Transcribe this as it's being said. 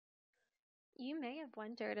You may have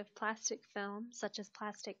wondered if plastic film, such as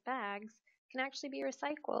plastic bags, can actually be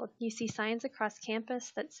recycled. You see signs across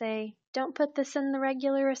campus that say, "Don't put this in the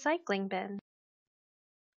regular recycling bin."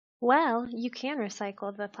 Well, you can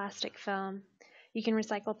recycle the plastic film. You can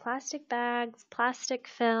recycle plastic bags, plastic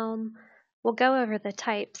film. We'll go over the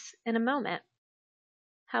types in a moment.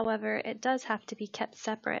 However, it does have to be kept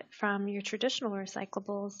separate from your traditional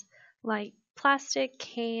recyclables like plastic,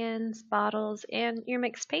 cans, bottles, and your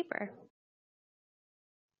mixed paper.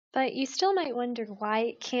 But you still might wonder why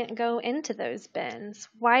it can't go into those bins.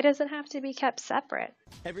 Why does it have to be kept separate?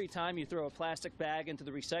 Every time you throw a plastic bag into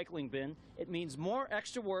the recycling bin, it means more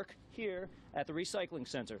extra work here at the recycling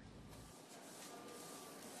center.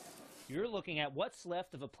 You're looking at what's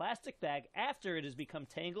left of a plastic bag after it has become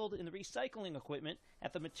tangled in the recycling equipment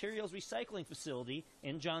at the materials recycling facility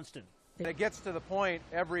in Johnston. It gets to the point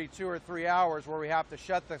every 2 or 3 hours where we have to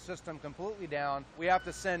shut the system completely down. We have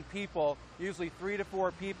to send people, usually 3 to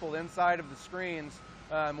 4 people inside of the screens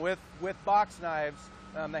with box knives.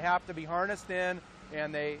 They have to be harnessed in,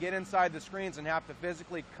 and they get inside the screens and have to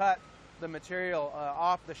physically cut the material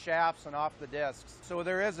off the shafts and off the discs. So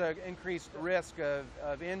there is an increased risk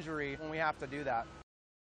of injury when we have to do that.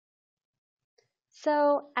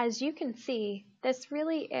 So, as you can see, this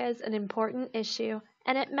really is an important issue,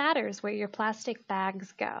 and it matters where your plastic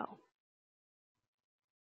bags go.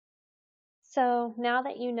 So, now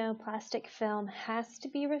that you know plastic film has to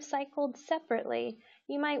be recycled separately,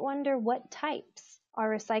 you might wonder what types are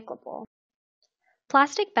recyclable.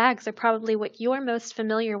 Plastic bags are probably what you're most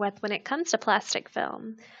familiar with when it comes to plastic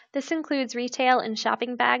film. This includes retail and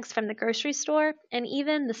shopping bags from the grocery store, and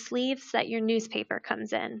even the sleeves that your newspaper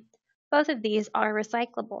comes in. Both of these are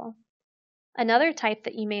recyclable. Another type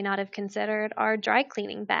that you may not have considered are dry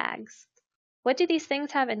cleaning bags. What do these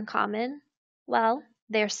things have in common? Well,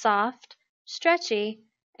 they're soft, stretchy,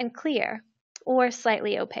 and clear, or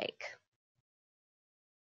slightly opaque.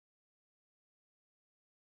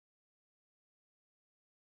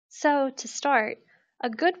 So, to start, a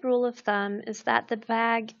good rule of thumb is that the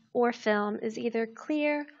bag or film is either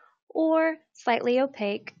clear or slightly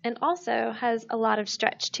opaque and also has a lot of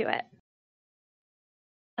stretch to it.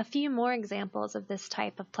 A few more examples of this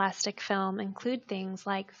type of plastic film include things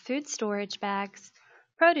like food storage bags,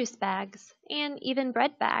 produce bags, and even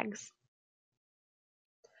bread bags.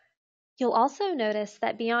 You'll also notice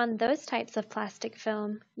that beyond those types of plastic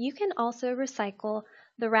film, you can also recycle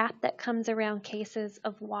the wrap that comes around cases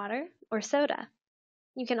of water or soda.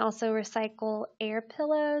 You can also recycle air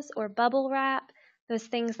pillows or bubble wrap, those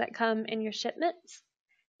things that come in your shipments.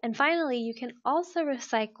 And finally, you can also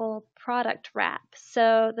recycle product wrap,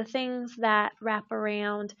 so the things that wrap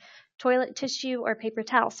around toilet tissue or paper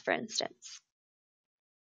towels, for instance.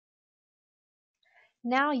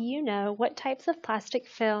 Now you know what types of plastic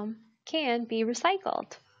film can be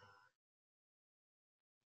recycled.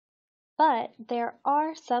 But there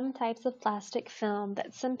are some types of plastic film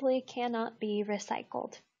that simply cannot be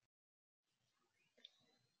recycled.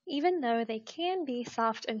 Even though they can be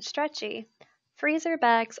soft and stretchy, freezer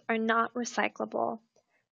bags are not recyclable.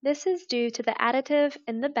 This is due to the additive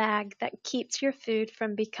in the bag that keeps your food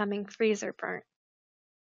from becoming freezer burnt.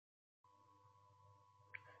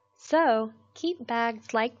 So, keep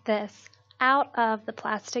bags like this out of the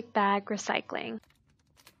plastic bag recycling.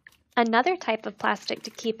 Another type of plastic to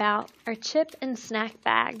keep out are chip and snack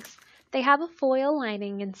bags. They have a foil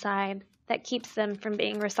lining inside that keeps them from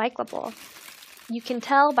being recyclable. You can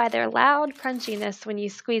tell by their loud crunchiness when you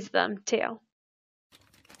squeeze them, too.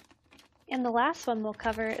 And the last one we'll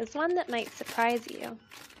cover is one that might surprise you.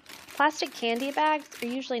 Plastic candy bags are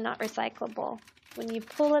usually not recyclable. When you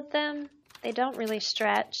pull at them, they don't really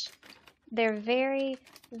stretch. They're very,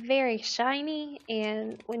 very shiny,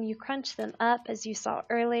 and when you crunch them up, as you saw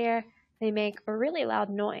earlier, they make a really loud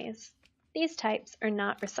noise. These types are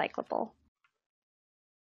not recyclable.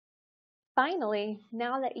 Finally,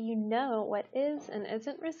 now that you know what is and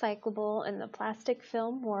isn't recyclable in the plastic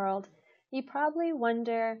film world, you probably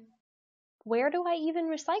wonder, where do I even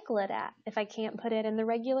recycle it at if I can't put it in the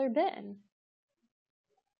regular bin?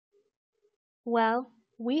 Well,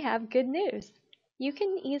 we have good news. You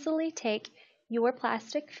can easily take your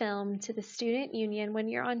plastic film to the student union when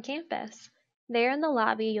you're on campus. There in the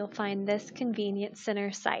lobby, you'll find this convenience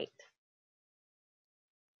center site.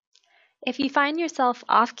 If you find yourself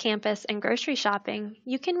off campus and grocery shopping,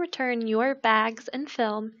 you can return your bags and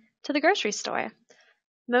film to the grocery store.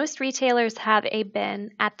 Most retailers have a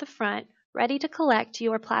bin at the front ready to collect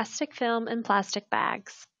your plastic film and plastic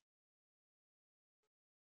bags.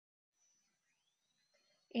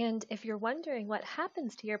 And if you're wondering what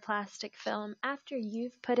happens to your plastic film after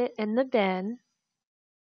you've put it in the bin,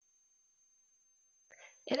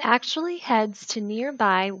 It actually heads to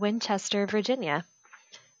nearby Winchester, Virginia.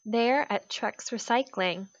 There at Trex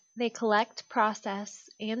Recycling, they collect, process,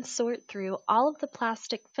 and sort through all of the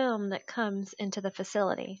plastic film that comes into the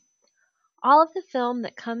facility. All of the film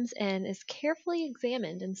that comes in is carefully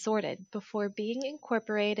examined and sorted before being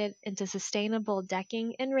incorporated into sustainable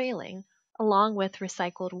decking and railing, along with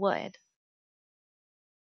recycled wood.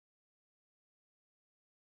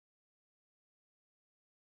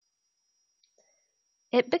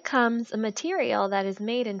 It becomes a material that is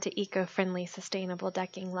made into eco-friendly sustainable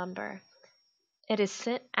decking lumber. It is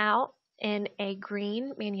sent out in a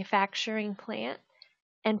green manufacturing plant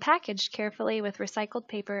and packaged carefully with recycled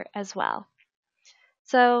paper as well.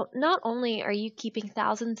 So not only are you keeping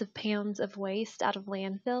thousands of pounds of waste out of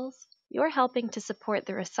landfills, you're helping to support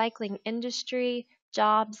the recycling industry,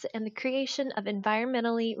 jobs, and the creation of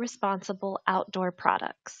environmentally responsible outdoor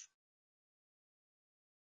products.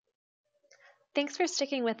 Thanks for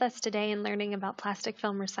sticking with us today and learning about plastic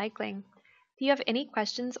film recycling. If you have any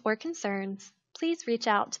questions or concerns, please reach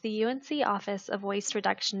out to the UNC Office of Waste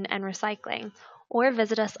Reduction and Recycling or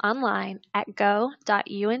visit us online at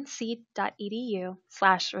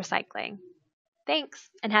go.unc.edu/recycling. Thanks,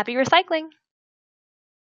 and happy recycling!